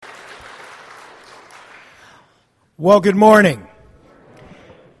Well, good morning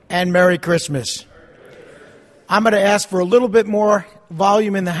and Merry Christmas. I'm going to ask for a little bit more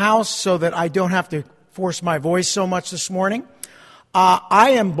volume in the house so that I don't have to force my voice so much this morning.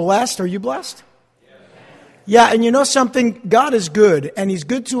 I am blessed. Are you blessed? Yeah, and you know something? God is good, and He's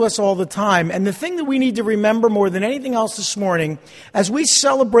good to us all the time. And the thing that we need to remember more than anything else this morning, as we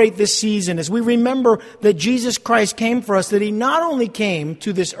celebrate this season, as we remember that Jesus Christ came for us, that He not only came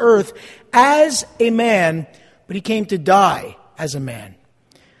to this earth as a man, but He came to die as a man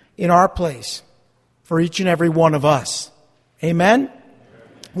in our place for each and every one of us. Amen?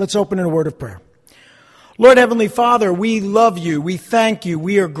 Let's open in a word of prayer. Lord Heavenly Father, we love You. We thank You.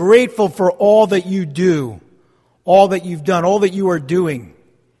 We are grateful for all that You do, all that You've done, all that You are doing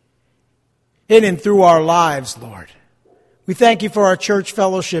in and through our lives, Lord. We thank You for our church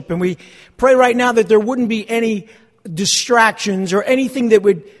fellowship, and we pray right now that there wouldn't be any distractions or anything that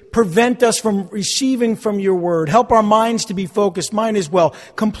would prevent us from receiving from Your word. Help our minds to be focused, mine as well,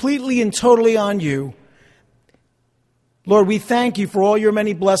 completely and totally on You. Lord, we thank You for all Your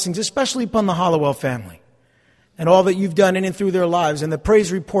many blessings, especially upon the Hollowell family and all that You've done in and through their lives and the praise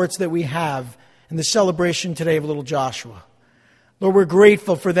reports that we have and the celebration today of little Joshua. Lord, we're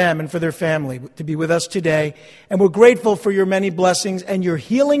grateful for them and for their family to be with us today, and we're grateful for Your many blessings and Your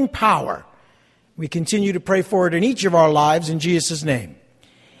healing power. We continue to pray for it in each of our lives in Jesus' name.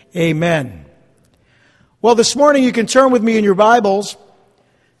 Amen. Well, this morning you can turn with me in your Bibles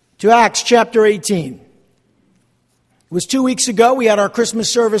to Acts chapter 18. It was 2 weeks ago. We had our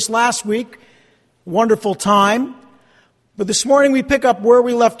Christmas service last week. Wonderful time. But this morning we pick up where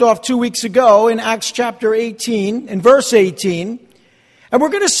we left off 2 weeks ago in Acts chapter 18, in verse 18. And we're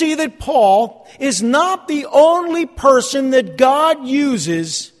going to see that Paul is not the only person that God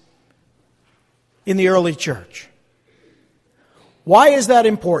uses in the early church. Why is that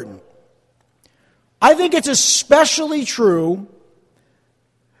important? I think it's especially true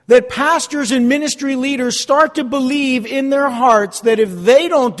that pastors and ministry leaders start to believe in their hearts that if they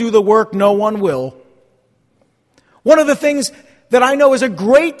don't do the work, no one will. One of the things that I know is a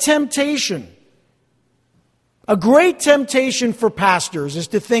great temptation for pastors is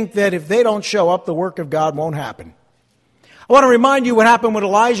to think that if they don't show up, the work of God won't happen. I want to remind you what happened when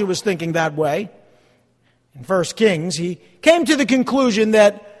Elijah was thinking that way. In 1 Kings, he came to the conclusion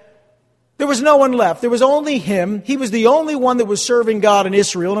that there was no one left. There was only him. He was the only one that was serving God in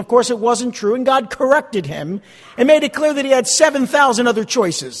Israel. And of course it wasn't true. And God corrected him and made it clear that he had 7,000 other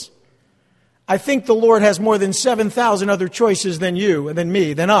choices. I think the Lord has more than 7,000 other choices than you, and than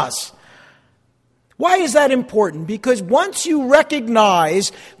me, than us. Why is that important? Because once you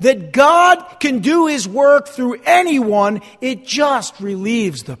recognize that God can do His work through anyone, it just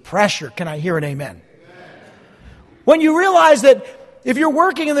relieves the pressure. Can I hear an amen? When you realize that if you're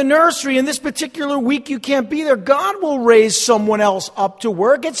working in the nursery and this particular week you can't be there, God will raise someone else up to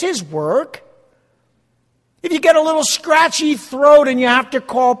work. It's His work. If you get a little scratchy throat and you have to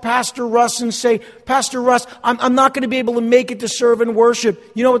call Pastor Russ and say, Pastor Russ, I'm not going to be able to make it to serve and worship.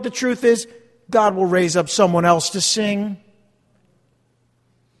 You know what the truth is? God will raise up someone else to sing.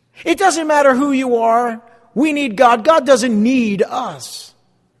 It doesn't matter who you are. We need God. God doesn't need us.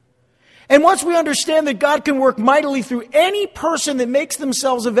 And once we understand that God can work mightily through any person that makes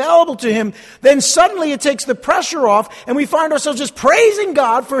themselves available to Him, then suddenly it takes the pressure off and we find ourselves just praising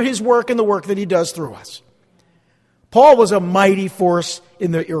God for His work and the work that He does through us. Paul was a mighty force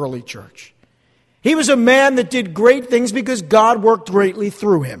in the early church. He was a man that did great things because God worked greatly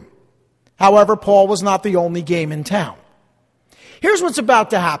through him. However, Paul was not the only game in town. Here's what's about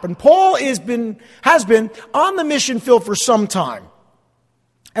to happen. Paul has been on the mission field for some time.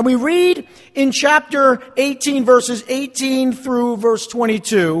 And we read in chapter 18, verses 18 through verse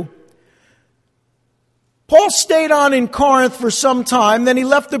 22, Paul stayed on in Corinth for some time, then he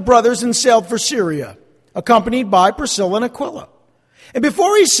left the brothers and sailed for Syria, accompanied by Priscilla and Aquila. And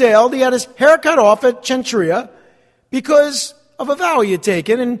before he sailed, he had his hair cut off at Cenchrea because of a vow he had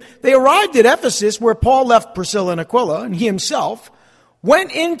taken. And they arrived at Ephesus, where Paul left Priscilla and Aquila, and he himself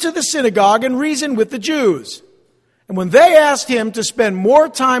went into the synagogue and reasoned with the Jews. And when they asked him to spend more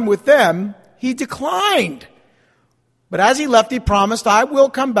time with them, he declined. But as he left, he promised, I will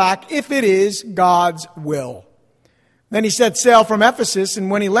come back if it is God's will. Then he set sail from Ephesus, and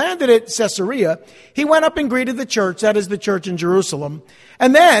when he landed at Caesarea, he went up and greeted the church, that is the church in Jerusalem,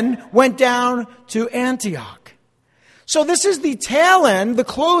 and then went down to Antioch. So this is the tail end, the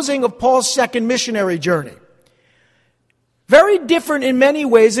closing of Paul's second missionary journey. Very different in many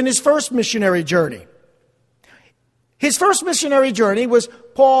ways than his first missionary journey. His first missionary journey was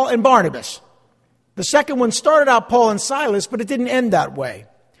Paul and Barnabas. The second one started out Paul and Silas, but it didn't end that way.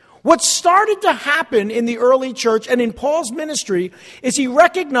 What started to happen in the early church and in Paul's ministry is he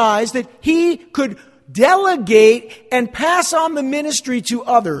recognized that he could delegate and pass on the ministry to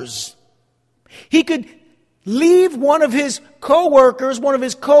others. He could leave one of his co-workers, one of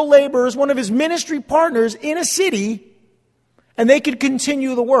his co-laborers, one of his ministry partners in a city, and they could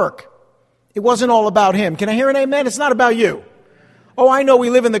continue the work. It wasn't all about him. Can I hear an amen? It's not about you. Oh, I know we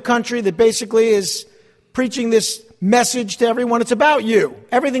live in the country that basically is preaching this message to everyone. It's about you.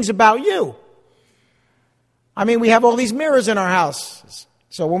 Everything's about you. I mean, we have all these mirrors in our house.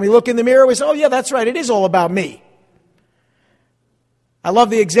 So when we look in the mirror, we say, oh yeah, that's right. It is all about me. I love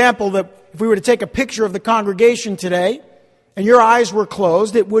the example that if we were to take a picture of the congregation today and your eyes were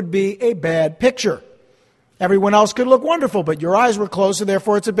closed, it would be a bad picture. Everyone else could look wonderful, but your eyes were closed, so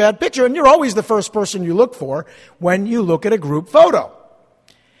therefore it's a bad picture. And you're always the first person you look for when you look at a group photo.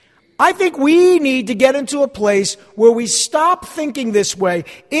 I think we need to get into a place where we stop thinking this way.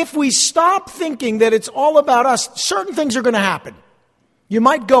 If we stop thinking that it's all about us, certain things are going to happen. You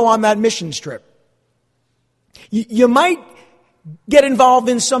might go on that mission trip. You might get involved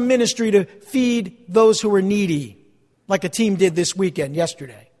in some ministry to feed those who are needy, like a team did this weekend,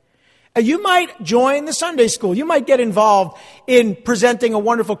 yesterday. You might join the Sunday school. You might get involved in presenting a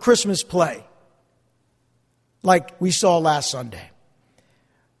wonderful Christmas play, like we saw last Sunday.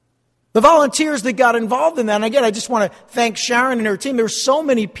 The volunteers that got involved in that, and again, I just want to thank Sharon and her team. There were so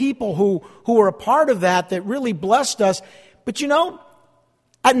many people who were a part of that really blessed us. But you know,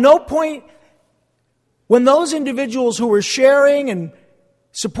 at no point when those individuals who were sharing and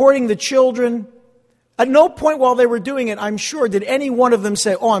supporting the children, at no point while they were doing it, I'm sure, did any one of them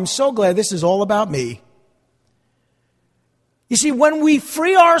say, oh, I'm so glad this is all about me. You see, when we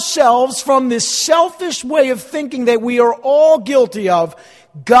free ourselves from this selfish way of thinking that we are all guilty of,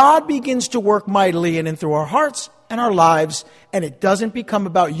 God begins to work mightily in and through our hearts and our lives, and it doesn't become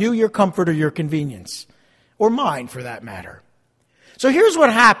about you, your comfort, or your convenience, or mine for that matter. So here's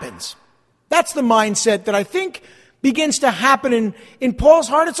what happens. That's the mindset that I think begins to happen in Paul's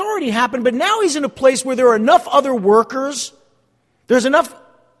heart. It's already happened, but now he's in a place where there are enough other workers, there's enough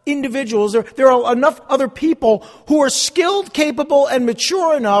individuals, there are enough other people who are skilled, capable, and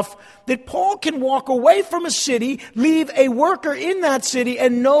mature enough that Paul can walk away from a city, leave a worker in that city,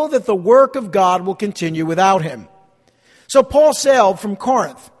 and know that the work of God will continue without him. So Paul sailed from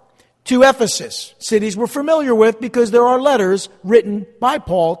Corinth to Ephesus, cities we're familiar with because there are letters written by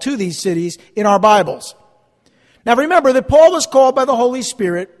Paul to these cities in our Bibles. Now remember that Paul was called by the Holy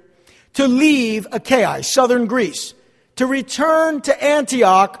Spirit to leave Achaia, southern Greece, to return to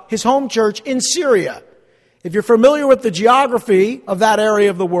Antioch, his home church in Syria. If you're familiar with the geography of that area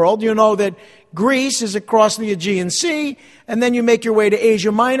of the world, you know that Greece is across the Aegean Sea, and then you make your way to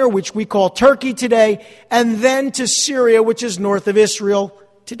Asia Minor, which we call Turkey today, and then to Syria, which is north of Israel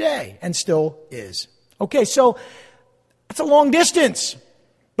today, and still is. Okay, so that's a long distance.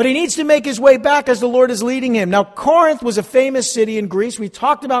 But he needs to make his way back as the Lord is leading him. Now, Corinth was a famous city in Greece. We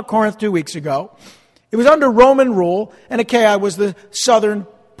talked about Corinth 2 weeks ago. It was under Roman rule, and Achaia was the southern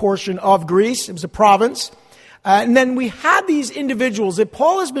portion of Greece. It was a province. And then we had these individuals that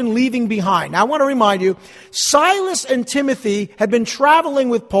Paul has been leaving behind. Now, I want to remind you, Silas and Timothy had been traveling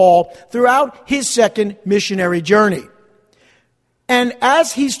with Paul throughout his second missionary journey. And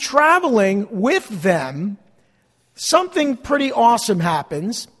as he's traveling with them, something pretty awesome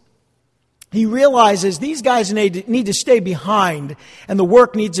happens. He realizes these guys need to stay behind, and the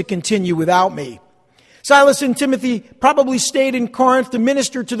work needs to continue without me. Silas and Timothy probably stayed in Corinth to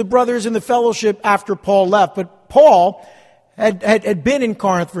minister to the brothers in the fellowship after Paul left. But Paul had been in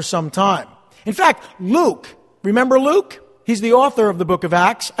Corinth for some time. In fact, Luke, remember Luke? He's the author of the book of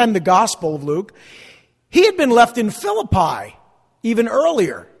Acts and the Gospel of Luke. He had been left in Philippi even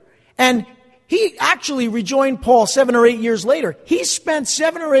earlier. And he actually rejoined Paul 7 or 8 years later. He spent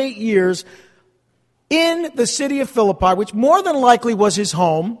 7 or 8 years in the city of Philippi, which more than likely was his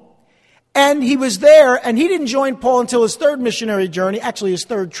home. And he was there, and he didn't join Paul until his third missionary journey, actually his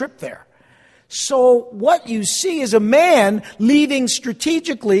third trip there. So what you see is a man leaving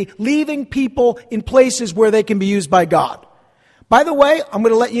strategically, leaving people in places where they can be used by God. By the way, I'm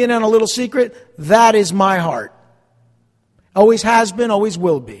going to let you in on a little secret. That is my heart. Always has been, always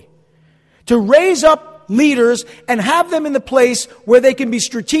will be. To raise up leaders and have them in the place where they can be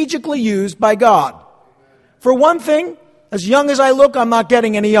strategically used by God. For one thing, as young as I look, I'm not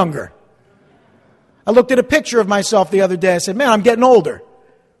getting any younger. I looked at a picture of myself the other day. I said, man, I'm getting older.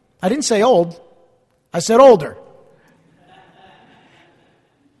 I didn't say old. I said older.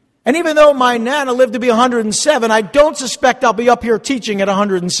 And even though my Nana lived to be 107, I don't suspect I'll be up here teaching at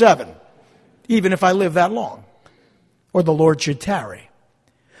 107, even if I live that long, or the Lord should tarry.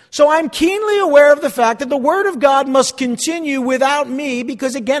 So I'm keenly aware of the fact that the Word of God must continue without me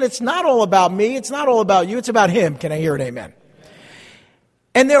because, again, it's not all about me. It's not all about you. It's about Him. Can I hear an amen?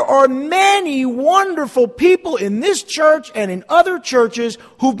 And there are many wonderful people in this church and in other churches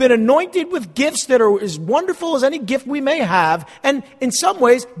who've been anointed with gifts that are as wonderful as any gift we may have, and in some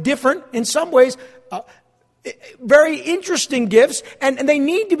ways different, in some ways very interesting gifts, and they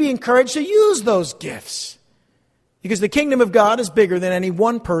need to be encouraged to use those gifts. Because the kingdom of God is bigger than any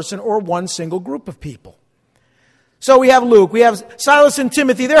one person or one single group of people. So we have Luke, we have Silas and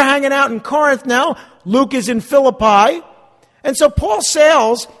Timothy. They're hanging out in Corinth now. Luke is in Philippi. And so Paul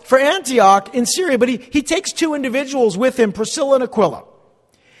sails for Antioch in Syria, but he takes two individuals with him, Priscilla and Aquila.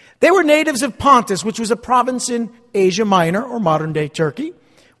 They were natives of Pontus, which was a province in Asia Minor or modern-day Turkey.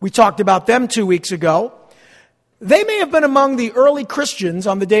 We talked about them 2 weeks ago. They may have been among the early Christians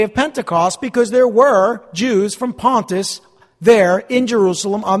on the day of Pentecost because there were Jews from Pontus there in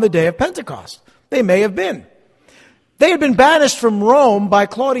Jerusalem on the day of Pentecost. They may have been. They had been banished from Rome by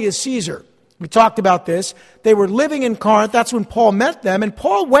Claudius Caesar. We talked about this. They were living in Corinth. That's when Paul met them. And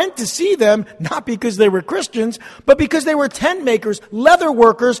Paul went to see them, not because they were Christians, but because they were tent makers, leather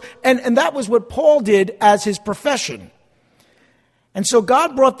workers, and that was what Paul did as his profession. And so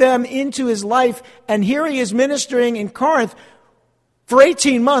God brought them into his life, and here he is ministering in Corinth for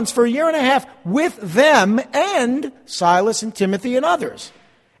 18 months, for a year and a half, with them and Silas and Timothy and others.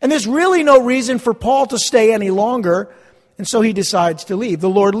 And there's really no reason for Paul to stay any longer, and so he decides to leave. The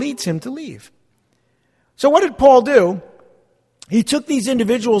Lord leads him to leave. So what did Paul do? He took these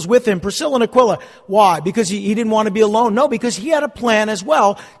individuals with him, Priscilla and Aquila. Why? Because he didn't want to be alone? No, because he had a plan as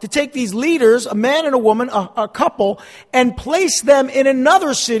well to take these leaders, a man and a woman, a couple, and place them in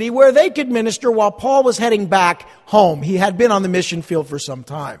another city where they could minister while Paul was heading back home. He had been on the mission field for some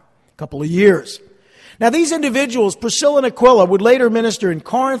time, a couple of years. Now these individuals, Priscilla and Aquila, would later minister in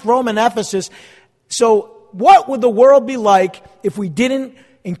Corinth, Rome, and Ephesus. So what would the world be like if we didn't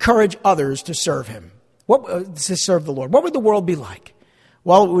encourage others to serve him? To serve the Lord? What would the world be like?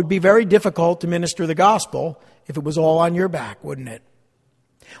 Well, it would be very difficult to minister the gospel if it was all on your back, wouldn't it?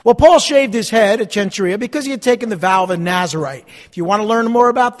 Well, Paul shaved his head at Cenchrea because he had taken the vow of a Nazirite. If you want to learn more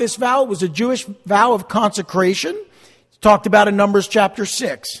about this vow, it was a Jewish vow of consecration. It's talked about in Numbers chapter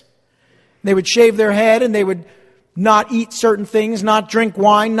 6. They would shave their head and they would not eat certain things, not drink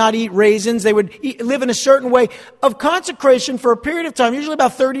wine, not eat raisins. They would live in a certain way of consecration for a period of time, usually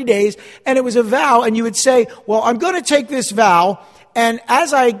about 30 days. And it was a vow, and you would say, well, I'm going to take this vow, and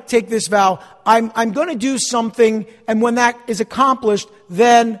as I take this vow, I'm going to do something, and when that is accomplished,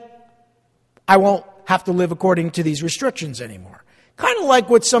 then I won't have to live according to these restrictions anymore. Kind of like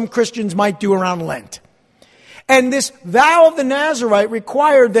what some Christians might do around Lent. And this vow of the Nazirite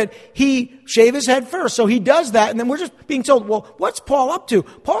required that he shave his head first. So he does that. And then we're just being told, well, what's Paul up to?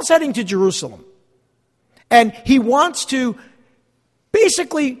 Paul's heading to Jerusalem. And he wants to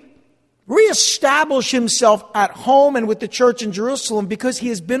basically reestablish himself at home and with the church in Jerusalem because he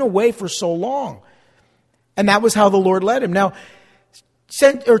has been away for so long. And that was how the Lord led him. Now,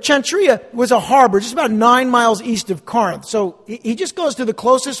 Cenchrea was a harbor just about 9 miles east of Corinth. So he just goes to the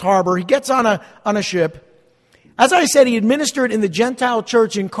closest harbor. He gets on a ship. As I said, he had ministered in the Gentile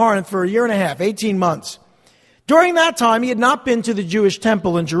church in Corinth for a year and a half, 18 months. During that time, he had not been to the Jewish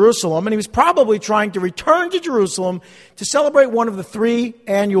temple in Jerusalem, and he was probably trying to return to Jerusalem to celebrate one of the 3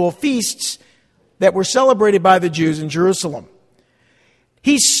 annual feasts that were celebrated by the Jews in Jerusalem.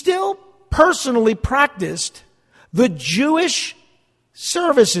 He still personally practiced the Jewish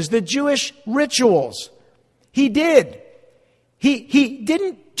services, the Jewish rituals. He did. He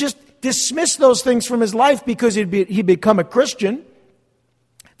didn't just dismiss those things from his life because he'd become a Christian.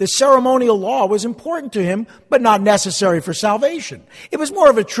 The ceremonial law was important to him, but not necessary for salvation. It was more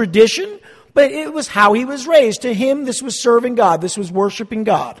of a tradition, but it was how he was raised. To him, this was serving God. This was worshiping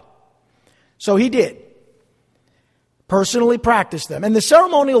God. So he did. Personally practiced them. And the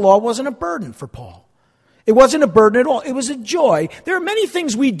ceremonial law wasn't a burden for Paul. It wasn't a burden at all. It was a joy. There are many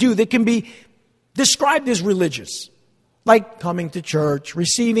things we do that can be described as religious. Like coming to church,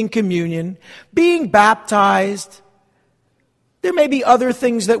 receiving communion, being baptized. There may be other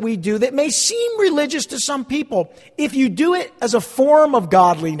things that we do that may seem religious to some people. If you do it as a form of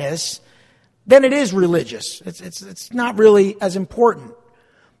godliness, then it is religious. It's not really as important.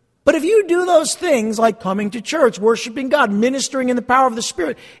 But if you do those things like coming to church, worshiping God, ministering in the power of the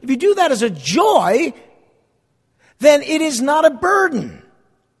Spirit, if you do that as a joy, then it is not a burden.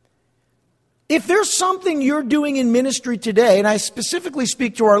 If there's something you're doing in ministry today, and I specifically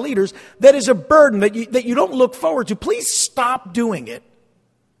speak to our leaders, that is a burden that you don't look forward to, please stop doing it.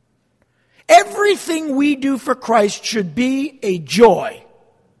 Everything we do for Christ should be a joy.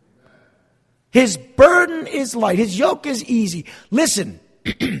 His burden is light. His yoke is easy. Listen,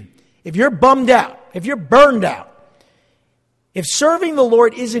 if you're bummed out, if you're burned out, if serving the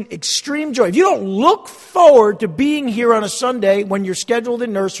Lord isn't extreme joy, if you don't look forward to being here on a Sunday when you're scheduled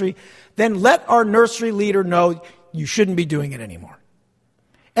in nursery, then let our nursery leader know you shouldn't be doing it anymore.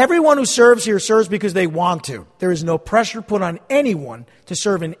 Everyone who serves here serves because they want to. There is no pressure put on anyone to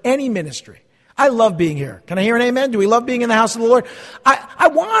serve in any ministry. I love being here. Can I hear an amen? Do we love being in the house of the Lord? I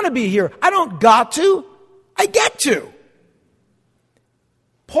want to be here. I don't got to. I get to.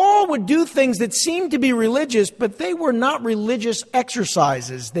 Paul would do things that seemed to be religious, but they were not religious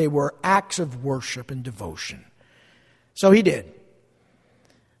exercises. They were acts of worship and devotion. So he did.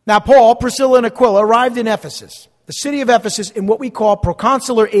 Now, Paul, Priscilla, and Aquila arrived in Ephesus, the city of Ephesus, in what we call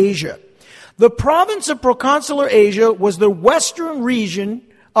Proconsular Asia. The province of Proconsular Asia was the western region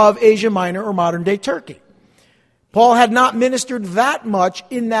of Asia Minor, or modern-day Turkey. Paul had not ministered that much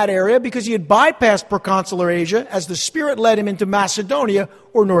in that area because he had bypassed Proconsular Asia as the Spirit led him into Macedonia,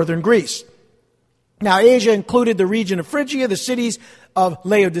 or northern Greece. Now, Asia included the region of Phrygia, the cities of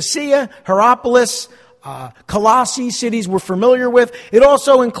Laodicea, Hierapolis, Colossae, cities we're familiar with. It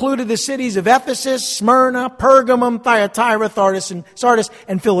also included the cities of Ephesus, Smyrna, Pergamum, Thyatira, Sardis,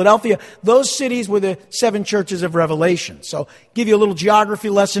 and Philadelphia. Those cities were the 7 churches of Revelation. So, give you a little geography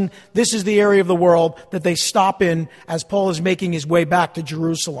lesson. This is the area of the world that they stop in as Paul is making his way back to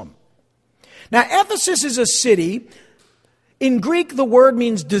Jerusalem. Now, Ephesus is a city. In Greek, the word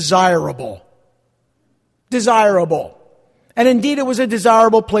means desirable. Desirable. And indeed, it was a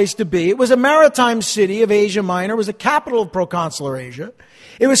desirable place to be. It was a maritime city of Asia Minor. It was the capital of Proconsular Asia.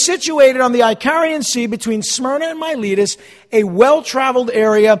 It was situated on the Icarian Sea between Smyrna and Miletus, a well-traveled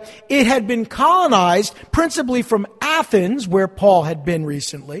area. It had been colonized principally from Athens, where Paul had been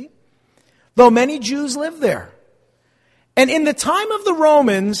recently, though many Jews lived there. And in the time of the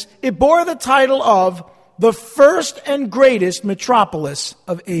Romans, it bore the title of the first and greatest metropolis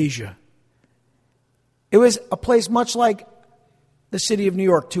of Asia. It was a place much like the city of New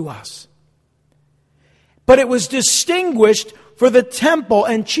York to us. But it was distinguished for the temple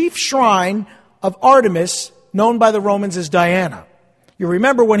and chief shrine of Artemis, known by the Romans as Diana. You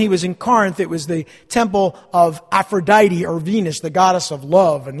remember when he was in Corinth, it was the temple of Aphrodite, or Venus, the goddess of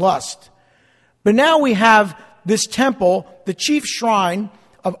love and lust. But now we have this temple, the chief shrine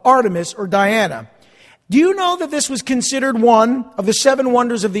of Artemis, or Diana. Do you know that this was considered one of the 7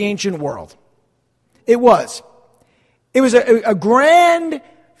 wonders of the ancient world? It was. It was a grand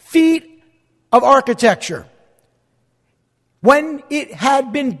feat of architecture. When it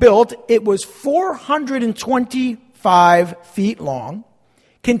had been built, it was 425 feet long,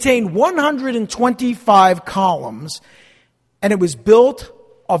 contained 125 columns, and it was built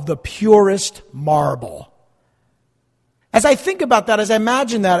of the purest marble. As I think about that, as I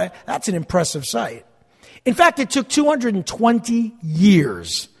imagine that, that's an impressive sight. In fact, it took 220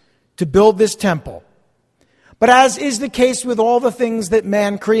 years to build this temple. But as is the case with all the things that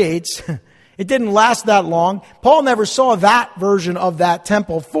man creates, it didn't last that long. Paul never saw that version of that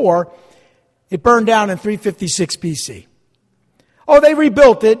temple, for it burned down in 356 BC. Oh, they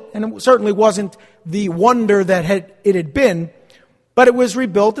rebuilt it, and it certainly wasn't the wonder that it had been, but it was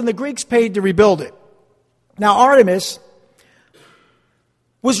rebuilt, and the Greeks paid to rebuild it. Now, Artemis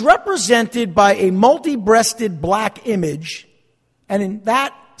was represented by a multi-breasted black image, and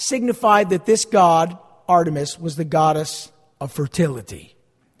that signified that this god, Artemis, was the goddess of fertility,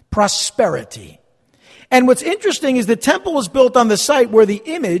 prosperity. And what's interesting is the temple was built on the site where the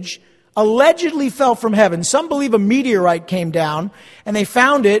image allegedly fell from heaven. Some believe a meteorite came down and they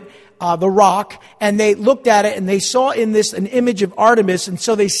found it, the rock, and they looked at it and they saw in this an image of Artemis, and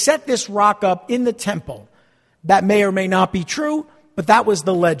so they set this rock up in the temple. That may or may not be true, but that was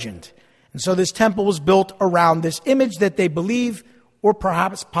the legend. And so this temple was built around this image that they believe, or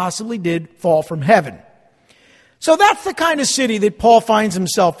perhaps possibly did, fall from heaven. So that's the kind of city that Paul finds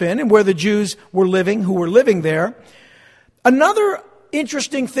himself in, and where the Jews were living, who were living there. Another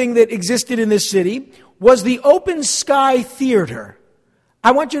interesting thing that existed in this city was the Open Sky Theater.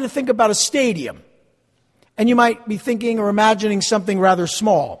 I want you to think about a stadium. And you might be thinking or imagining something rather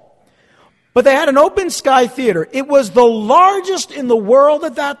small. But they had an Open Sky Theater. It was the largest in the world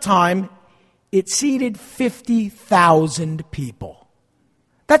at that time. It seated 50,000 people.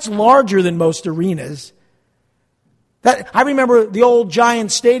 That's larger than most arenas. I remember the old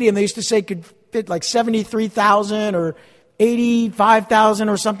Giant Stadium, they used to say could fit like 73,000 or 85,000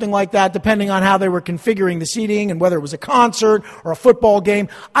 or something like that, depending on how they were configuring the seating and whether it was a concert or a football game.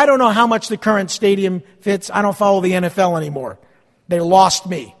 I don't know how much the current stadium fits. I don't follow the NFL anymore. They lost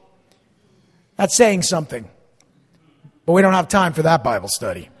me. That's saying something. But we don't have time for that Bible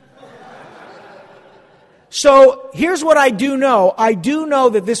study. So here's what I do know. I do know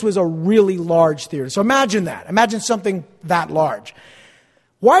that this was a really large theater. So imagine that. Imagine something that large.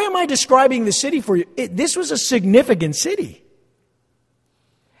 Why am I describing the city for you? This was a significant city.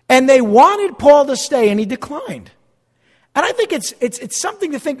 And they wanted Paul to stay, and he declined. And I think it's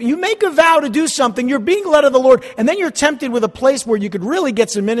something to think. You make a vow to do something, you're being led of the Lord, and then you're tempted with a place where you could really get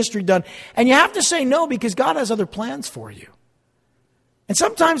some ministry done. And you have to say no because God has other plans for you. And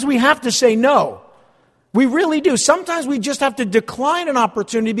sometimes we have to say no. We really do. Sometimes we just have to decline an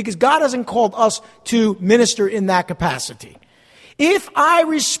opportunity because God hasn't called us to minister in that capacity. If I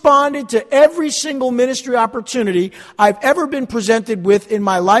responded to every single ministry opportunity I've ever been presented with in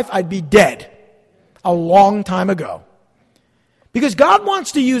my life, I'd be dead a long time ago. Because God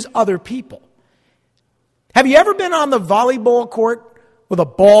wants to use other people. Have you ever been on the volleyball court with a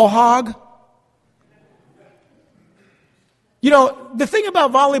ball hog? You know, the thing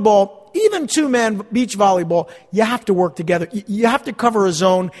about volleyball, even two-man beach volleyball, you have to work together. You have to cover a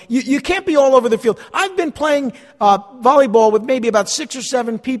zone. You can't be all over the field. I've been playing volleyball with maybe about 6 or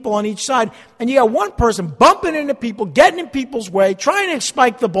 7 people on each side, and you got one person bumping into people, getting in people's way, trying to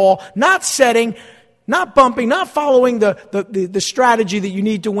spike the ball, not setting, not bumping, not following the strategy that you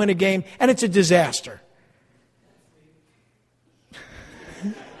need to win a game, and it's a disaster.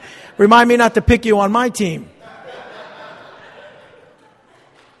 Remind me not to pick you on my team.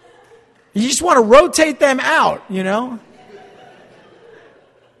 You just want to rotate them out, you know.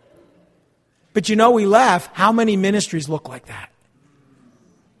 But you know, we laugh. How many ministries look like that?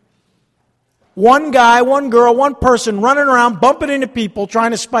 One guy, one girl, one person running around, bumping into people,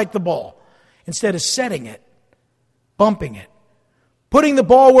 trying to spike the ball. Instead of setting it, bumping it, putting the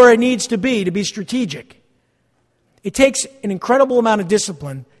ball where it needs to be strategic. It takes an incredible amount of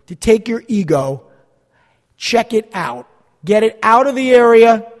discipline to take your ego, check it out, get it out of the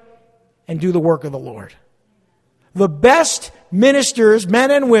area, and do the work of the Lord. The best ministers,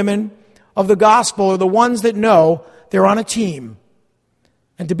 men and women of the gospel, are the ones that know they're on a team.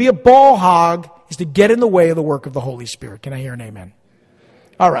 And to be a ball hog is to get in the way of the work of the Holy Spirit. Can I hear an amen?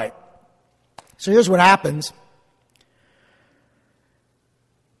 All right. So here's what happens.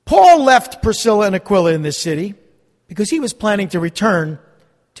 Paul left Priscilla and Aquila in this city because he was planning to return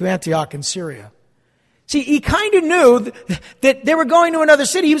to Antioch in Syria. See, he kind of knew that they were going to another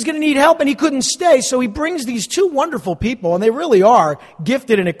city. He was going to need help and he couldn't stay. So he brings these 2 wonderful people, and they really are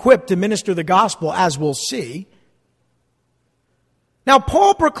gifted and equipped to minister the gospel, as we'll see. Now,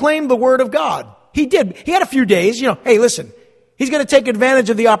 Paul proclaimed the word of God. He did. He had a few days, hey, listen, he's going to take advantage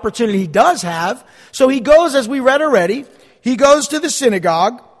of the opportunity he does have. So he goes, as we read already, he goes to the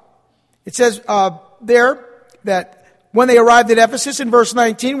synagogue. It says there that when they arrived at Ephesus in verse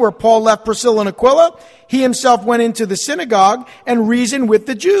 19, where Paul left Priscilla and Aquila, he himself went into the synagogue and reasoned with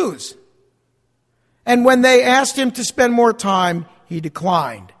the Jews. And when they asked him to spend more time, he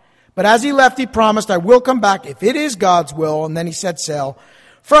declined. But as he left, he promised, I will come back if it is God's will. And then he set sail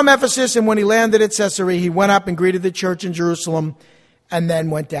from Ephesus. And when he landed at Caesarea, he went up and greeted the church in Jerusalem and then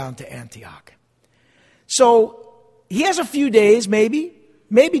went down to Antioch. So he has a few days, maybe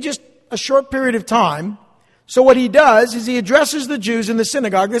just a short period of time. So what he does is he addresses the Jews in the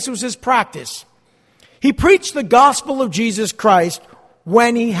synagogue. This was his practice. He preached the gospel of Jesus Christ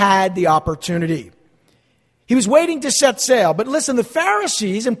when he had the opportunity. He was waiting to set sail. But listen, the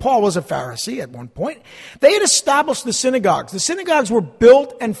Pharisees, and Paul was a Pharisee at one point, they had established the synagogues. The synagogues were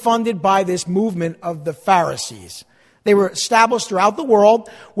built and funded by this movement of the Pharisees. They were established throughout the world.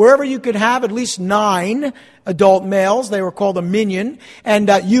 Wherever you could have at least 9 adult males, they were called a minyan, and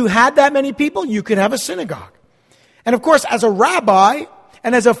you had that many people, you could have a synagogue. And of course, as a rabbi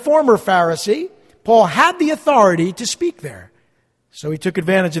and as a former Pharisee, Paul had the authority to speak there. So he took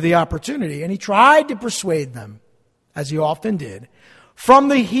advantage of the opportunity and he tried to persuade them, as he often did, from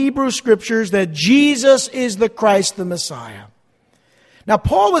the Hebrew scriptures that Jesus is the Christ, the Messiah. Now,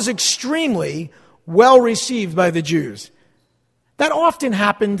 Paul was extremely well received by the Jews. That often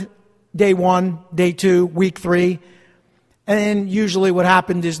happened day 1, day 2, week 3. And usually what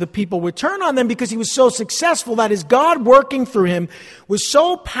happened is the people would turn on them because he was so successful, that his God working through him was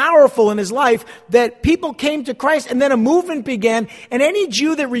so powerful in his life that people came to Christ, and then a movement began, and any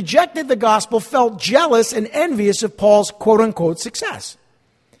Jew that rejected the gospel felt jealous and envious of Paul's quote-unquote success.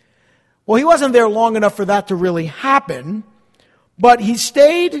 Well, he wasn't there long enough for that to really happen, but he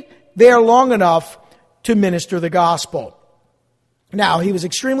stayed there long enough to minister the gospel. Now, he was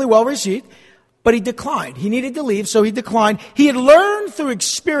extremely well received, but he declined. He needed to leave, so he declined. He had learned through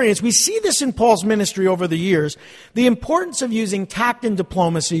experience, we see this in Paul's ministry over the years, the importance of using tact and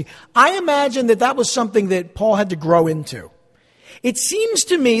diplomacy. I imagine that was something that Paul had to grow into. It seems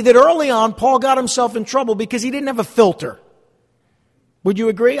to me that early on, Paul got himself in trouble because he didn't have a filter. Would you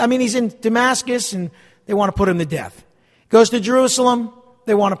agree? I mean, he's in Damascus and they want to put him to death. Goes to Jerusalem,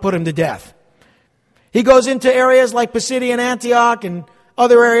 they want to put him to death. He goes into areas like Pisidian Antioch and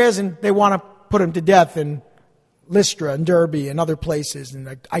other areas and they want to put him to death in Lystra and Derbe and other places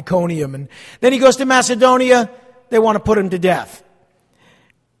and Iconium. And then he goes to Macedonia, they want to put him to death.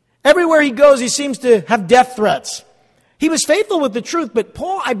 Everywhere he goes, he seems to have death threats. He was faithful with the truth, but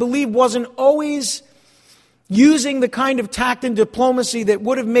Paul, I believe, wasn't always using the kind of tact and diplomacy that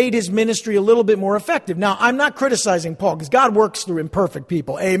would have made his ministry a little bit more effective. Now, I'm not criticizing Paul because God works through imperfect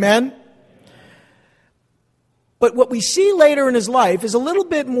people. Amen? But what we see later in his life is a little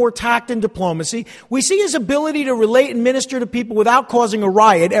bit more tact and diplomacy. We see his ability to relate and minister to people without causing a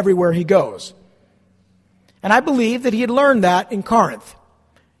riot everywhere he goes. And I believe that he had learned that in Corinth.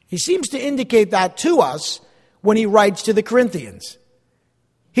 He seems to indicate that to us when he writes to the Corinthians.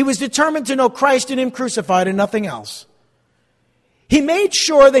 He was determined to know Christ and him crucified and nothing else. He made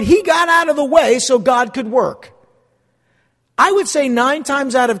sure that he got out of the way so God could work. I would say 9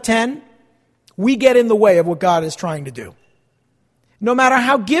 times out of 10, we get in the way of what God is trying to do. No matter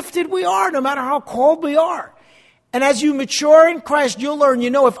how gifted we are, no matter how called we are. And as you mature in Christ, you'll learn,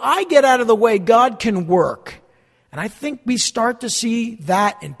 if I get out of the way, God can work. And I think we start to see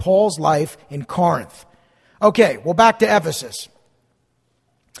that in Paul's life in Corinth. Okay, well, back to Ephesus.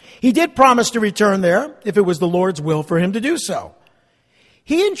 He did promise to return there if it was the Lord's will for him to do so.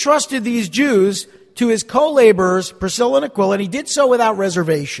 He entrusted these Jews to his co-laborers, Priscilla and Aquila, and he did so without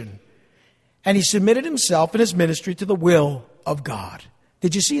reservation. And he submitted himself and his ministry to the will of God.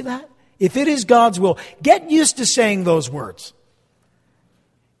 Did you see that? If it is God's will, get used to saying those words.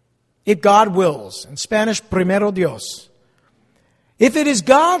 If God wills. In Spanish, primero Dios. If it is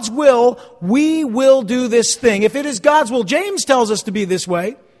God's will, we will do this thing. If it is God's will, James tells us to be this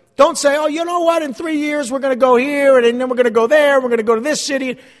way. Don't say, oh, you know what, in 3 years we're going to go here, and then we're going to go there, we're going to go to this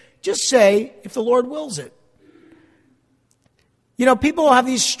city. Just say, if the Lord wills it. People have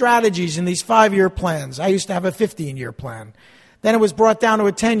these strategies and these 5-year plans. I used to have a 15-year plan. Then it was brought down to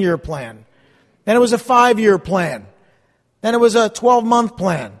a 10-year plan. Then it was a 5-year plan. Then it was a 12-month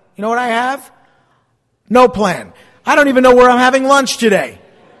plan. You know what I have? No plan. I don't even know where I'm having lunch today.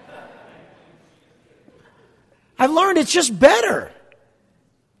 I've learned it's just better.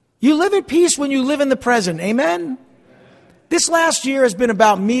 You live at peace when you live in the present. Amen? This last year has been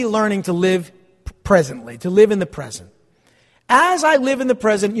about me learning to live presently, to live in the present. As I live in the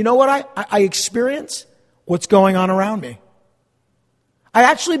present, you know what I experience? What's going on around me. I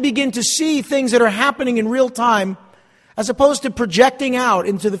actually begin to see things that are happening in real time as opposed to projecting out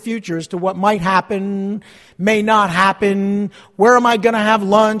into the future as to what might happen, may not happen, where am I going to have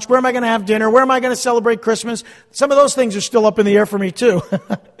lunch, where am I going to have dinner, where am I going to celebrate Christmas. Some of those things are still up in the air for me too.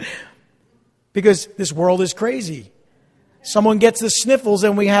 Because this world is crazy. Someone gets the sniffles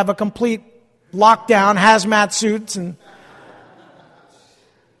and we have a complete lockdown, hazmat suits, and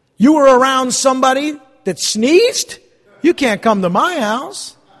you were around somebody that sneezed? You can't come to my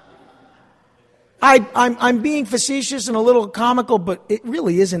house. I'm being facetious and a little comical, but it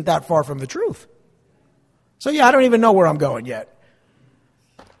really isn't that far from the truth. So yeah, I don't even know where I'm going yet.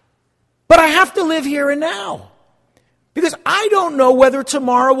 But I have to live here and now. Because I don't know whether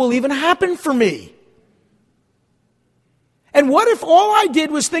tomorrow will even happen for me. And what if all I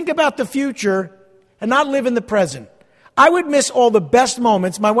did was think about the future and not live in the present? I would miss all the best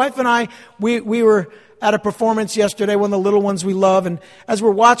moments. My wife and I, we were at a performance yesterday, one of the little ones we love, and as we're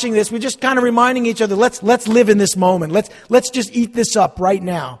watching this, we're just kind of reminding each other, let's live in this moment. Let's just eat this up right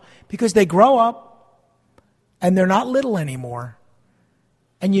now. Because they grow up and they're not little anymore.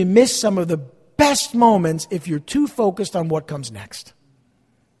 And you miss some of the best moments if you're too focused on what comes next.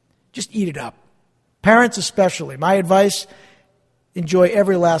 Just eat it up. Parents especially. My advice, enjoy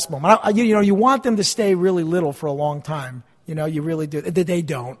every last moment. You want them to stay really little for a long time. You really do. They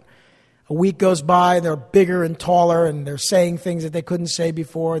don't. A week goes by, they're bigger and taller, and they're saying things that they couldn't say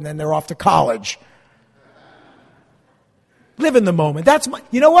before, and then they're off to college. Live in the moment.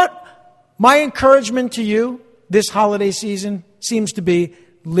 You know what? My encouragement to you this holiday season seems to be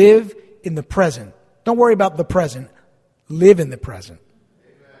live in the present. Don't worry about the present. Live in the present.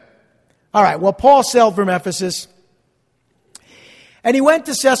 All right, well, Paul sailed from Ephesus, and he went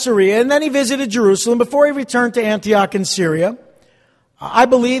to Caesarea, and then he visited Jerusalem before he returned to Antioch in Syria. I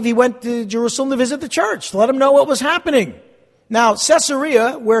believe he went to Jerusalem to visit the church, to let them know what was happening. Now,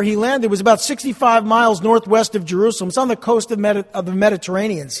 Caesarea, where he landed, was about 65 miles northwest of Jerusalem. It's on the coast of the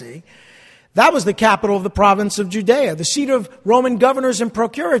Mediterranean Sea. That was the capital of the province of Judea, the seat of Roman governors and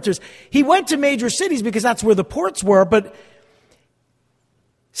procurators. He went to major cities because that's where the ports were, but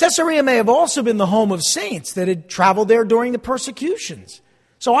Caesarea may have also been the home of saints that had traveled there during the persecutions.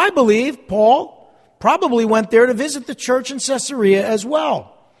 So I believe Paul probably went there to visit the church in Caesarea as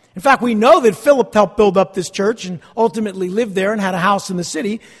well. In fact, we know that Philip helped build up this church and ultimately lived there and had a house in the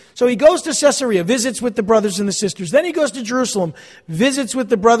city. So he goes to Caesarea, visits with the brothers and the sisters. Then he goes to Jerusalem, visits with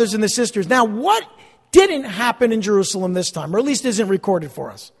the brothers and the sisters. Now, what didn't happen in Jerusalem this time, or at least isn't recorded for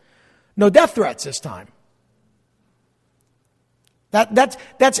us? No death threats this time.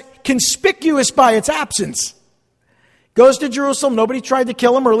 That's conspicuous by its absence. Goes to Jerusalem, nobody tried to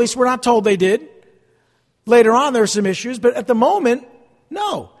kill him, or at least we're not told they did. Later on, there are some issues, but at the moment,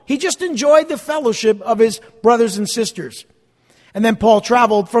 no. He just enjoyed the fellowship of his brothers and sisters. And then Paul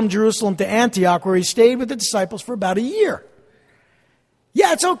traveled from Jerusalem to Antioch, where he stayed with the disciples for about a year.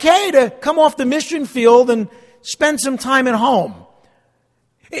 Yeah, it's okay to come off the mission field and spend some time at home.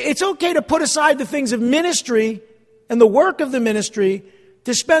 It's okay to put aside the things of ministry and the work of the ministry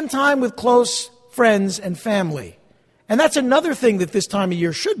to spend time with close friends and family. And that's another thing that this time of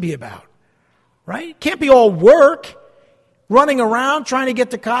year should be about, right? It can't be all work, running around trying to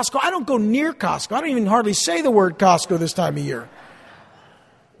get to Costco. I don't go near Costco. I don't even hardly say the word Costco this time of year.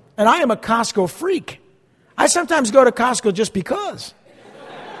 And I am a Costco freak. I sometimes go to Costco just because.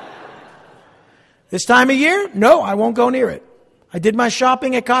 This time of year, no, I won't go near it. I did my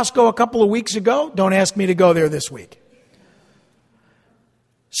shopping at Costco a couple of weeks ago. Don't ask me to go there this week.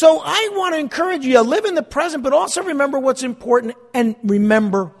 So I want to encourage you to live in the present, but also remember what's important and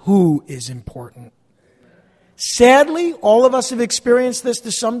remember who is important. Sadly, all of us have experienced this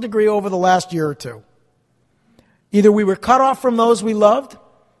to some degree over the last year or two. Either we were cut off from those we loved,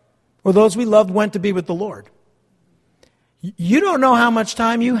 or those we loved went to be with the Lord. You don't know how much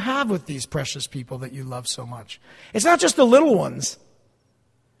time you have with these precious people that you love so much. It's not just the little ones.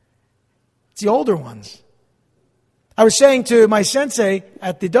 It's the older ones. I was saying to my sensei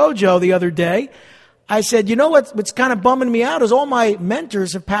at the dojo the other day, I said, you know what's kind of bumming me out is all my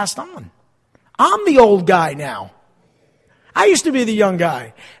mentors have passed on. I'm the old guy now. I used to be the young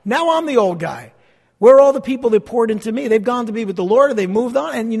guy. Now I'm the old guy. Where are all the people that poured into me? They've gone to be with the Lord, or they've moved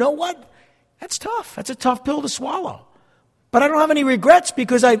on. And you know what? That's tough. That's a tough pill to swallow. But I don't have any regrets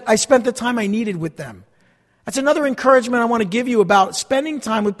because I spent the time I needed with them. That's another encouragement I want to give you about spending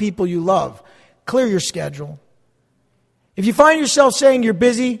time with people you love. Clear your schedule. If you find yourself saying you're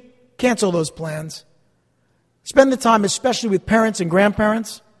busy, cancel those plans. Spend the time, especially with parents and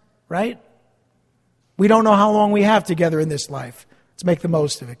grandparents, right? We don't know how long we have together in this life. Let's make the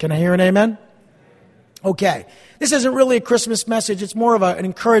most of it. Can I hear an amen? Okay. This isn't really a Christmas message. It's more of an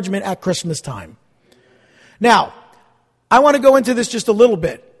encouragement at Christmas time. Now, I want to go into this just a little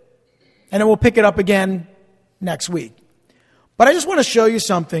bit, and then we'll pick it up again next week. But I just want to show you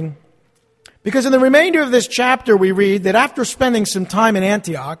something, because in the remainder of this chapter we read that after spending some time in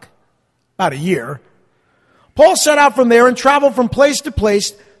Antioch, about a year, Paul set out from there and traveled from place to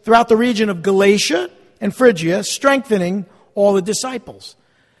place throughout the region of Galatia and Phrygia, strengthening all the disciples.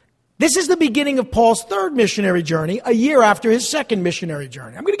 This is the beginning of Paul's third missionary journey, a year after his second missionary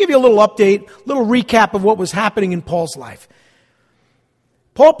journey. I'm going to give you a little update, a little recap of what was happening in Paul's life.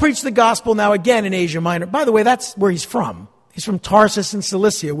 Paul preached the gospel now again in Asia Minor. By the way, that's where he's from. He's from Tarsus in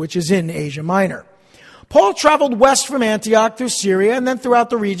Cilicia, which is in Asia Minor. Paul traveled west from Antioch through Syria and then throughout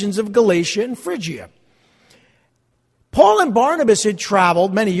the regions of Galatia and Phrygia. Paul and Barnabas had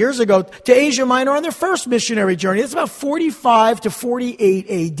traveled many years ago to Asia Minor on their first missionary journey. That's about 45 to 48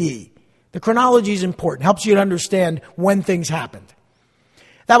 AD. The chronology is important. Helps you to understand when things happened.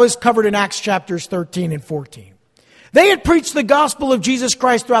 That was covered in Acts chapters 13 and 14. They had preached the gospel of Jesus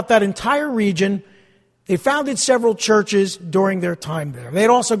Christ throughout that entire region. They founded several churches during their time there. They had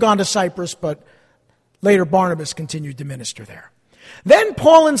also gone to Cyprus, but later Barnabas continued to minister there. Then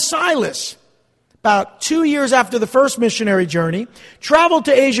Paul and Silas, about 2 years after the first missionary journey, traveled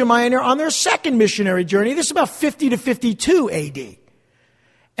to Asia Minor on their second missionary journey. This is about 50 to 52 AD.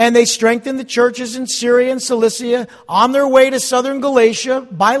 And they strengthened the churches in Syria and Cilicia on their way to southern Galatia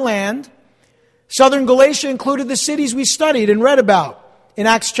by land. Southern Galatia included the cities we studied and read about in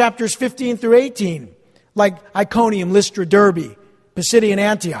Acts chapters 15 through 18, like Iconium, Lystra, Derbe, Pisidian,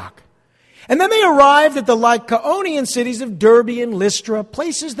 Antioch. And then they arrived at the Lycaonian cities of Derbe and Lystra,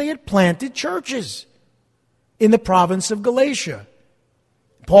 places they had planted churches in the province of Galatia.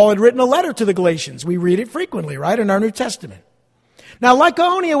 Paul had written a letter to the Galatians. We read it frequently, right, in our New Testament. Now,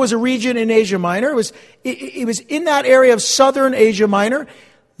 Lycaonia was a region in Asia Minor. It was in that area of southern Asia Minor.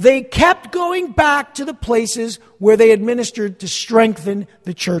 They kept going back to the places where they had ministered to strengthen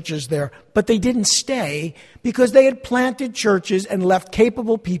the churches there. But they didn't stay because they had planted churches and left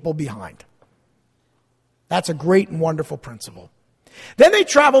capable people behind. That's a great and wonderful principle. Then they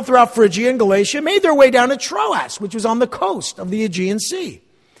traveled throughout Phrygia and Galatia, made their way down to Troas, which was on the coast of the Aegean Sea.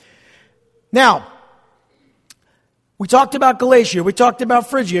 Now, we talked about Galatia. We talked about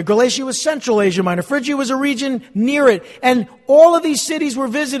Phrygia. Galatia was Central Asia Minor. Phrygia was a region near it. And all of these cities were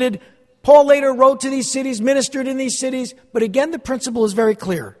visited. Paul later wrote to these cities, ministered in these cities. But again, the principle is very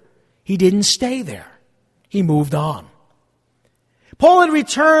clear. He didn't stay there. He moved on. Paul had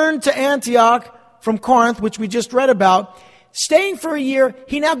returned to Antioch from Corinth, which we just read about. Staying for a year,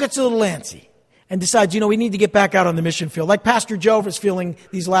 he now gets a little antsy and decides, we need to get back out on the mission field. Like Pastor Joe was feeling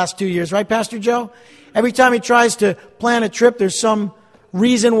these last 2 years, right, Pastor Joe? Every time he tries to plan a trip, there's some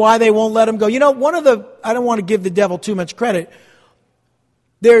reason why they won't let him go. I don't want to give the devil too much credit.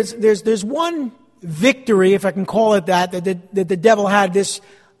 There's one victory, if I can call it that the devil had this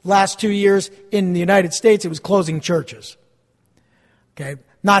last 2 years in the United States. It was closing churches. Okay,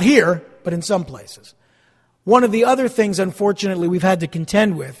 not here, but in some places. One of the other things, unfortunately, we've had to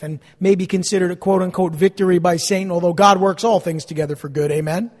contend with and maybe considered a quote-unquote victory by Satan, although God works all things together for good,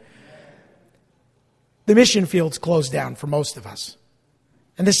 amen? The mission field's closed down for most of us.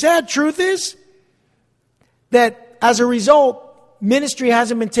 And the sad truth is that as a result, ministry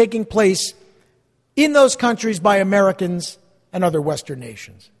hasn't been taking place in those countries by Americans and other Western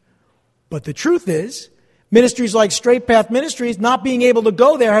nations. But the truth is, ministries like Straight Path Ministries, not being able to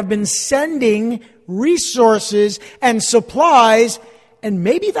go there, have been sending resources and supplies, and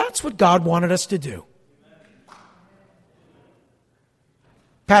maybe that's what God wanted us to do.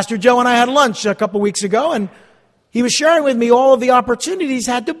 Pastor Joe and I had lunch a couple weeks ago, and he was sharing with me all of the opportunities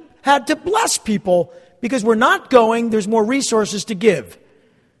had to bless people because we're not going, there's more resources to give.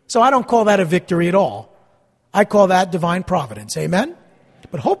 So I don't call that a victory at all. I call that divine providence. Amen?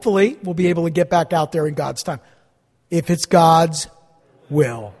 But hopefully we'll be able to get back out there in God's time. If it's God's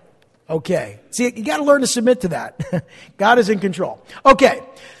will. Okay. See, you got to learn to submit to that. God is in control. Okay.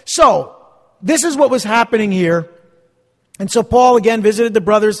 So this is what was happening here. And so Paul again visited the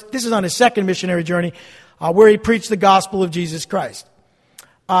brothers. This is on his second missionary journey where he preached the gospel of Jesus Christ.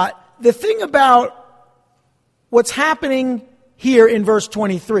 The thing about what's happening here in verse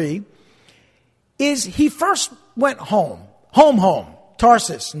 23 is he first went home,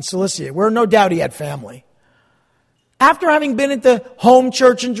 Tarsus in Cilicia, where no doubt he had family. After having been at the home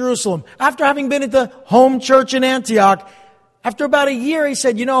church in Jerusalem, after having been at the home church in Antioch, after about a year, he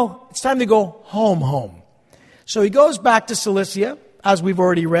said, it's time to go home. So he goes back to Cilicia, as we've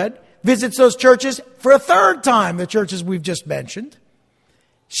already read, visits those churches for a third time, the churches we've just mentioned,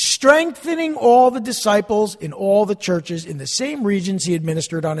 strengthening all the disciples in all the churches in the same regions he had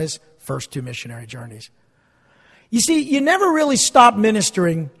ministered on his first two missionary journeys. You see, you never really stop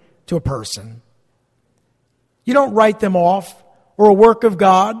ministering to a person. You don't write them off or a work of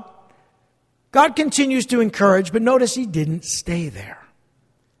God. God continues to encourage, but notice he didn't stay there.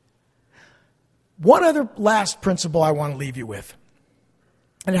 One other last principle I want to leave you with,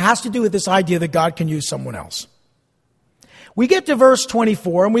 and it has to do with this idea that God can use someone else. We get to verse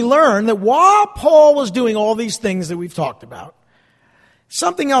 24 and we learn that while Paul was doing all these things that we've talked about,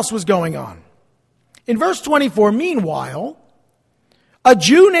 something else was going on. In verse 24, meanwhile, a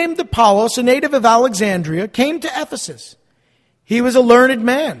Jew named Apollos, a native of Alexandria, came to Ephesus. He was a learned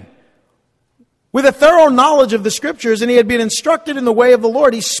man with a thorough knowledge of the Scriptures, and he had been instructed in the way of the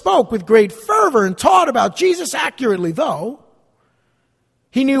Lord. He spoke with great fervor and taught about Jesus accurately, though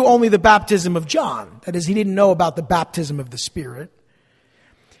he knew only the baptism of John. That is, he didn't know about the baptism of the Spirit.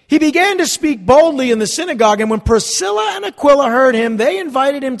 He began to speak boldly in the synagogue, and when Priscilla and Aquila heard him, they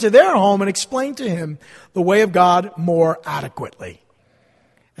invited him to their home and explained to him the way of God more adequately.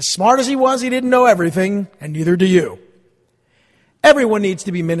 As smart as he was, he didn't know everything, and neither do you. Everyone needs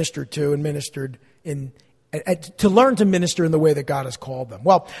to be ministered to and ministered in, to learn to minister in the way that God has called them.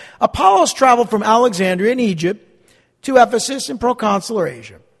 Well, Apollos traveled from Alexandria in Egypt to Ephesus in proconsular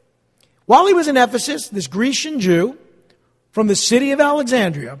Asia. While he was in Ephesus, this Grecian Jew from the city of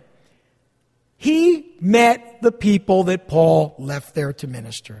Alexandria, he met the people that Paul left there to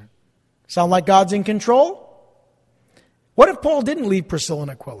minister. Sound like God's in control? What if Paul didn't leave Priscilla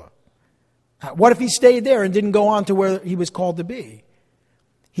and Aquila? What if he stayed there and didn't go on to where he was called to be?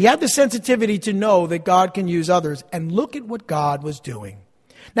 He had the sensitivity to know that God can use others, and look at what God was doing.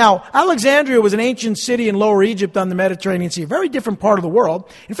 Now, Alexandria was an ancient city in Lower Egypt on the Mediterranean Sea, a very different part of the world.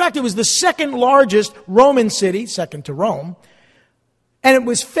 In fact, it was the second largest Roman city, second to Rome, and it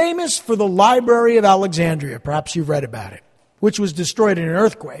was famous for the Library of Alexandria. Perhaps you've read about it, which was destroyed in an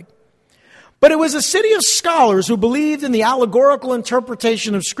earthquake. But it was a city of scholars who believed in the allegorical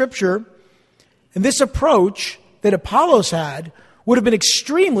interpretation of Scripture, and this approach that Apollos had would have been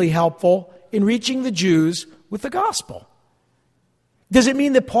extremely helpful in reaching the Jews with the gospel. Does it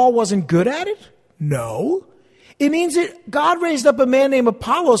mean that Paul wasn't good at it? No. It means that God raised up a man named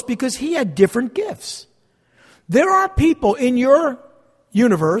Apollos because he had different gifts. There are people in your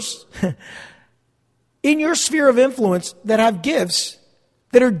universe, in your sphere of influence, that have gifts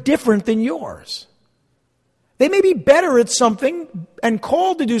that are different than yours. They may be better at something and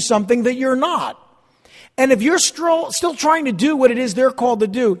called to do something that you're not. And if you're still trying to do what it is they're called to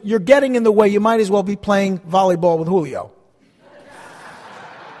do, you're getting in the way. You might as well be playing volleyball with Julio.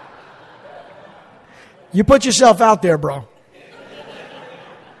 You put yourself out there, bro.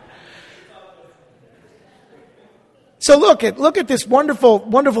 So look at this wonderful,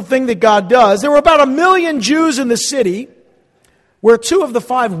 wonderful thing that God does. There were about 1 million Jews in the city, where 2 of the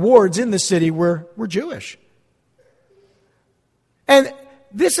 5 wards in the city were Jewish. And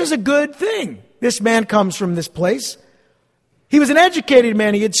this is a good thing. This man comes from this place. He was an educated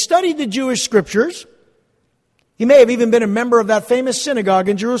man. He had studied the Jewish scriptures. He may have even been a member of that famous synagogue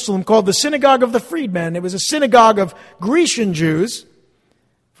in Jerusalem called the Synagogue of the Freedmen. It was a synagogue of Grecian Jews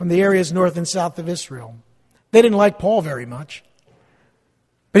from the areas north and south of Israel. They didn't like Paul very much.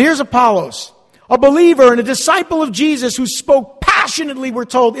 But here's Apollos, a believer and a disciple of Jesus who spoke passionately, we're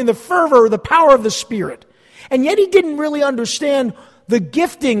told, in the fervor or the power of the Spirit. And yet he didn't really understand the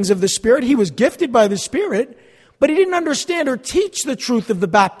giftings of the Spirit. He was gifted by the Spirit, but he didn't understand or teach the truth of the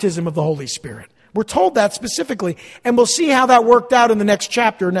baptism of the Holy Spirit. We're told that specifically, and we'll see how that worked out in the next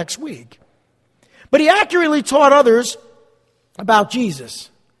chapter next week. But he accurately taught others about Jesus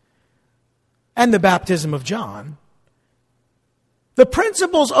and the baptism of John. The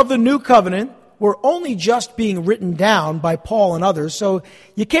principles of the new covenant were only just being written down by Paul and others, so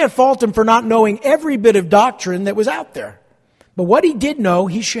you can't fault him for not knowing every bit of doctrine that was out there. But what he did know,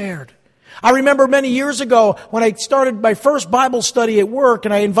 he shared. I remember many years ago when I started my first Bible study at work,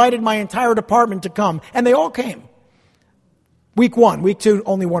 and I invited my entire department to come, and they all came. Week 1, week 2,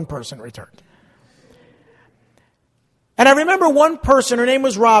 only one person returned. And I remember one person, her name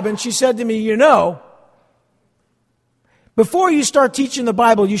was Robin, she said to me, you know, before you start teaching the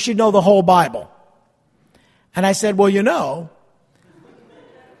Bible, you should know the whole Bible. And I said, well, you know,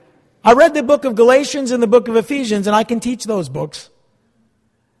 I read the book of Galatians and the book of Ephesians, and I can teach those books.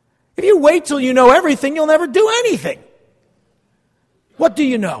 If you wait till you know everything, you'll never do anything. What do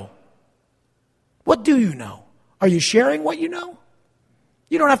you know? What do you know? Are you sharing what you know?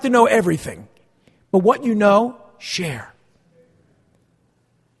 You don't have to know everything. But what you know, share.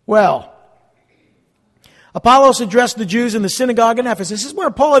 Well, Apollos addressed the Jews in the synagogue in Ephesus. This is where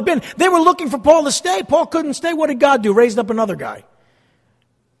Paul had been. They were looking for Paul to stay. Paul couldn't stay. What did God do? Raised up another guy.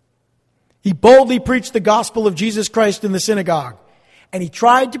 He boldly preached the gospel of Jesus Christ in the synagogue. And he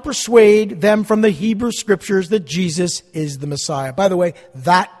tried to persuade them from the Hebrew scriptures that Jesus is the Messiah. By the way,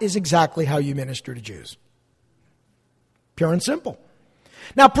 that is exactly how you minister to Jews. Pure and simple.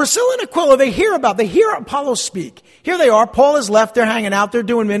 Now, Priscilla and Aquila, they hear Apollos speak. Here they are. Paul is left. They're hanging out. They're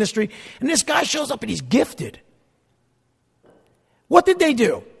doing ministry. And this guy shows up and he's gifted. What did they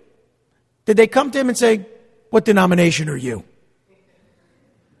do? Did they come to him and say, what denomination are you?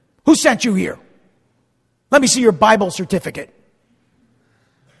 Who sent you here? Let me see your Bible certificate.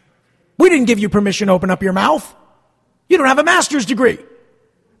 We didn't give you permission to open up your mouth. You don't have a master's degree.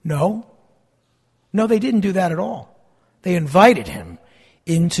 No, they didn't do that at all. They invited him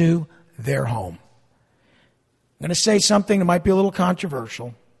into their home. I'm going to say something that might be a little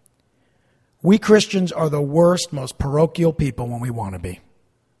controversial. We Christians are the worst, most parochial people when we want to be.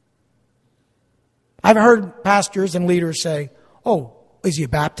 I've heard pastors and leaders say, oh, is he a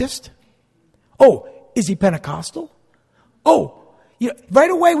Baptist? Oh, is he Pentecostal? Oh, right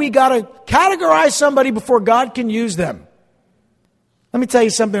away we got to categorize somebody before God can use them. Let me tell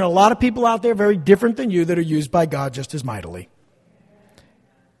you something. A lot of people out there very different than you that are used by God just as mightily.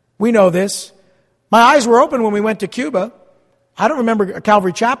 We know this. My eyes were open when we went to Cuba. I don't remember a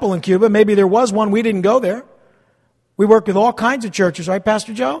Calvary Chapel in Cuba. Maybe there was one. We didn't go there. We worked with all kinds of churches, right,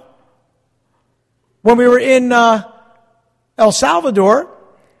 Pastor Joe? When we were in El Salvador,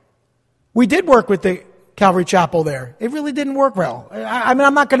 we did work with the Calvary Chapel there. It really didn't work well. I mean,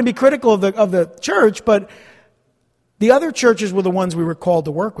 I'm not going to be critical of the church, but the other churches were the ones we were called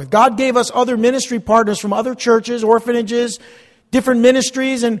to work with. God gave us other ministry partners from other churches, orphanages, different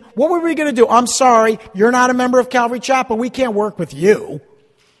ministries, and what were we going to do? I'm sorry, you're not a member of Calvary Chapel. We can't work with you.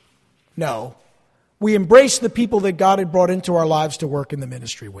 No. We embraced the people that God had brought into our lives to work in the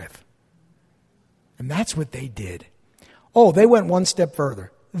ministry with. And that's what they did. Oh, they went one step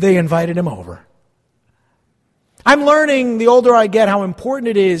further. They invited him over. I'm learning, the older I get, how important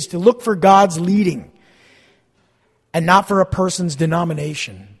it is to look for God's leading and not for a person's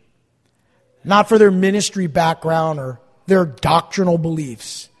denomination, not for their ministry background or their doctrinal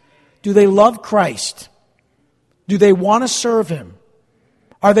beliefs? Do they love Christ? Do they want to serve Him?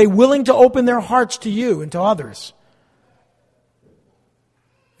 Are they willing to open their hearts to you and to others?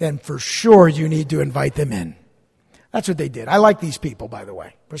 Then for sure you need to invite them in. That's what they did. I like these people, by the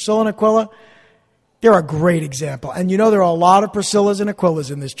way. Priscilla and Aquila, they're a great example. And you know there are a lot of Priscillas and Aquilas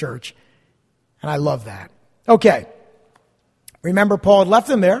in this church. And I love that. Okay. Remember, Paul had left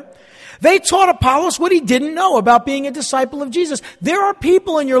them there. They taught Apollos what he didn't know about being a disciple of Jesus. There are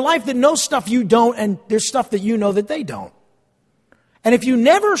people in your life that know stuff you don't, and there's stuff that you know that they don't. And if you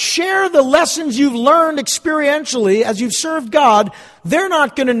never share the lessons you've learned experientially as you've served God, they're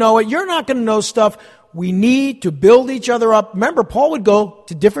not going to know it. You're not going to know stuff. We need to build each other up. Remember, Paul would go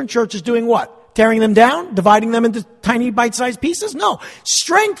to different churches doing what? Tearing them down? Dividing them into tiny bite-sized pieces? No.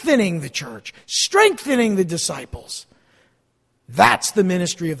 Strengthening the church. Strengthening the disciples. That's the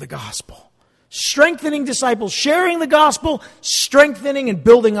ministry of the gospel. Strengthening disciples, sharing the gospel, strengthening and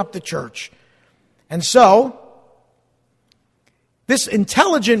building up the church. And so, this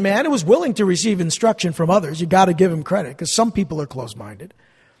intelligent man who was willing to receive instruction from others, you got to give him credit, because some people are close-minded.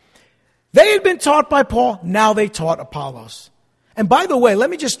 They had been taught by Paul, now they taught Apollos. And by the way, let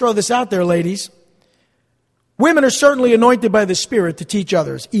me just throw this out there, ladies. Women are certainly anointed by the Spirit to teach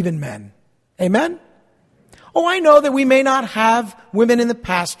others, even men. Amen? Oh, I know that we may not have women in the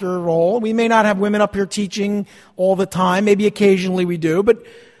pastor role. We may not have women up here teaching all the time. Maybe occasionally we do. But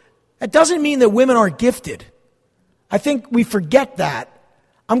that doesn't mean that women aren't gifted. I think we forget that.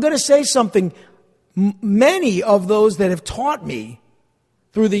 I'm going to say something. Many of those that have taught me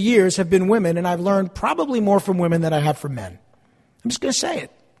through the years have been women, and I've learned probably more from women than I have from men. I'm just going to say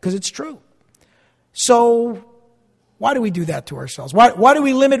it because it's true. So why do we do that to ourselves? Why do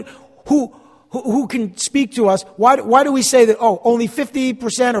we limit who can speak to us? Why do we say that, only 50%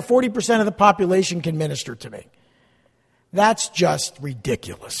 or 40% of the population can minister to me? That's just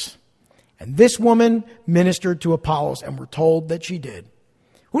ridiculous. And this woman ministered to Apollos, and we're told that she did.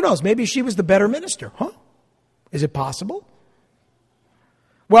 Who knows? Maybe she was the better minister. Huh? Is it possible?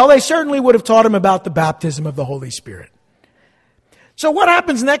 Well, they certainly would have taught him about the baptism of the Holy Spirit. So what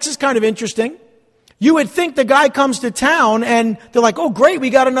happens next is kind of interesting. You would think the guy comes to town and they're like, oh, great,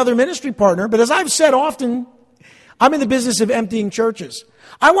 we got another ministry partner. But as I've said often, I'm in the business of emptying churches.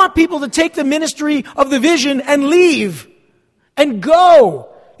 I want people to take the ministry of the vision and leave and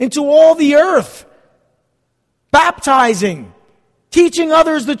go into all the earth, baptizing, teaching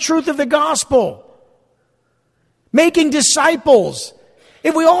others the truth of the gospel, making disciples.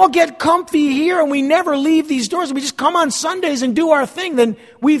 If we all get comfy here and we never leave these doors, and we just come on Sundays and do our thing, then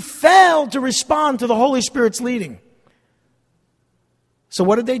we've failed to respond to the Holy Spirit's leading. So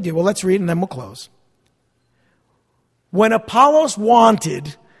what did they do? Well, let's read and then we'll close. When Apollos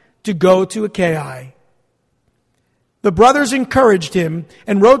wanted to go to Achaia, the brothers encouraged him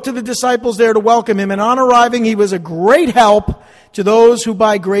and wrote to the disciples there to welcome him. And on arriving, he was a great help to those who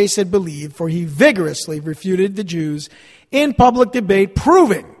by grace had believed, for he vigorously refuted the Jews in public debate,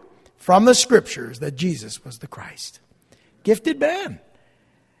 proving from the scriptures that Jesus was the Christ. Gifted man.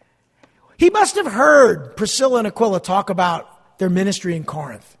 He must have heard Priscilla and Aquila talk about their ministry in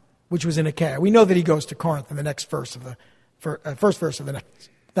Corinth, which was in Achaia. We know that he goes to Corinth in the next verse of the first verse of the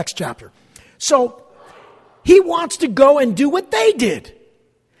next chapter. So he wants to go and do what they did.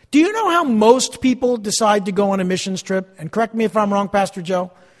 Do you know how most people decide to go on a missions trip? And correct me if I'm wrong, Pastor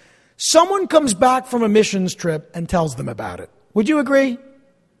Joe. Someone comes back from a missions trip and tells them about it. Would you agree?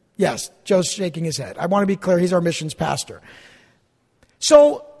 Yes, Joe's shaking his head. I want to be clear, he's our missions pastor.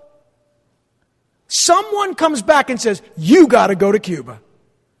 So, someone comes back and says, you got to go to Cuba.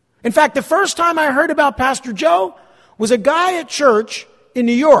 In fact, the first time I heard about Pastor Joe was a guy at church in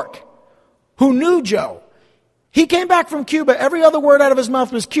New York who knew Joe. He came back from Cuba. Every other word out of his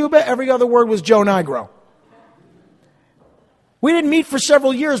mouth was Cuba. Every other word was Joe Nigro. We didn't meet for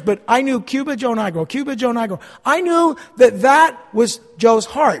several years, but I knew Cuba, Joe Nigro, Cuba, Joe Nigro. I knew that was Joe's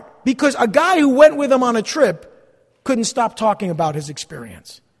heart, because a guy who went with him on a trip couldn't stop talking about his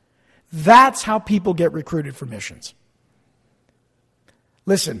experience. That's how people get recruited for missions.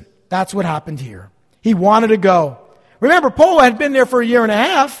 Listen, that's what happened here. He wanted to go. Remember, Paul had been there for a year and a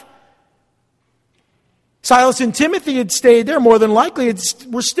half. Silas and Timothy had stayed there, more than likely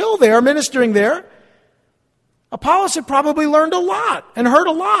were still there, ministering there. Apollos had probably learned a lot and heard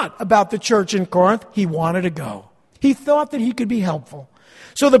a lot about the church in Corinth. He wanted to go. He thought that he could be helpful.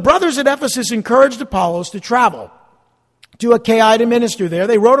 So the brothers at Ephesus encouraged Apollos to travel to Achaia to minister there.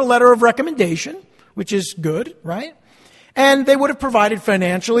 They wrote a letter of recommendation, which is good, right? And they would have provided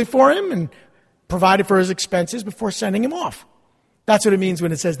financially for him and provided for his expenses before sending him off. That's what it means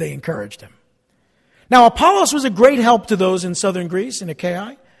when it says they encouraged him. Now, Apollos was a great help to those in southern Greece, in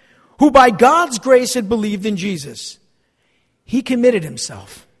Achaia, who by God's grace had believed in Jesus. He committed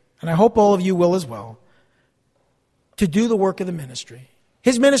himself, and I hope all of you will as well, to do the work of the ministry.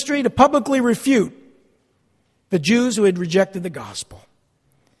 His ministry to publicly refute the Jews who had rejected the gospel.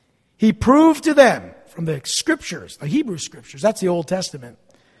 He proved to them from the scriptures, the Hebrew scriptures, that's the Old Testament,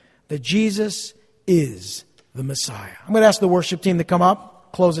 that Jesus is the Messiah. I'm going to ask the worship team to come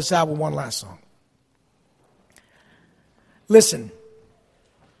up, close us out with one last song. Listen,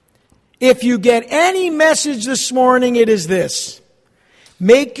 if you get any message this morning, it is this.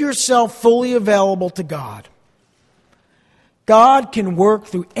 Make yourself fully available to God. God can work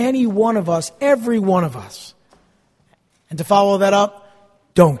through any one of us, every one of us. And to follow that up,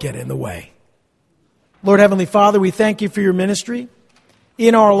 don't get in the way. Lord Heavenly Father, we thank you for your ministry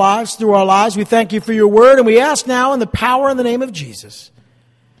in our lives, through our lives. We thank you for your word, and we ask now in the power and the name of Jesus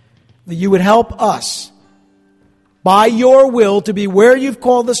that you would help us by your will to be where you've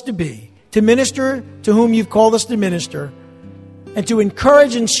called us to be, to minister to whom you've called us to minister, and to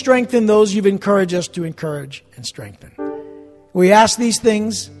encourage and strengthen those you've encouraged us to encourage and strengthen. We ask these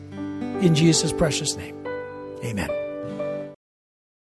things in Jesus' precious name. Amen.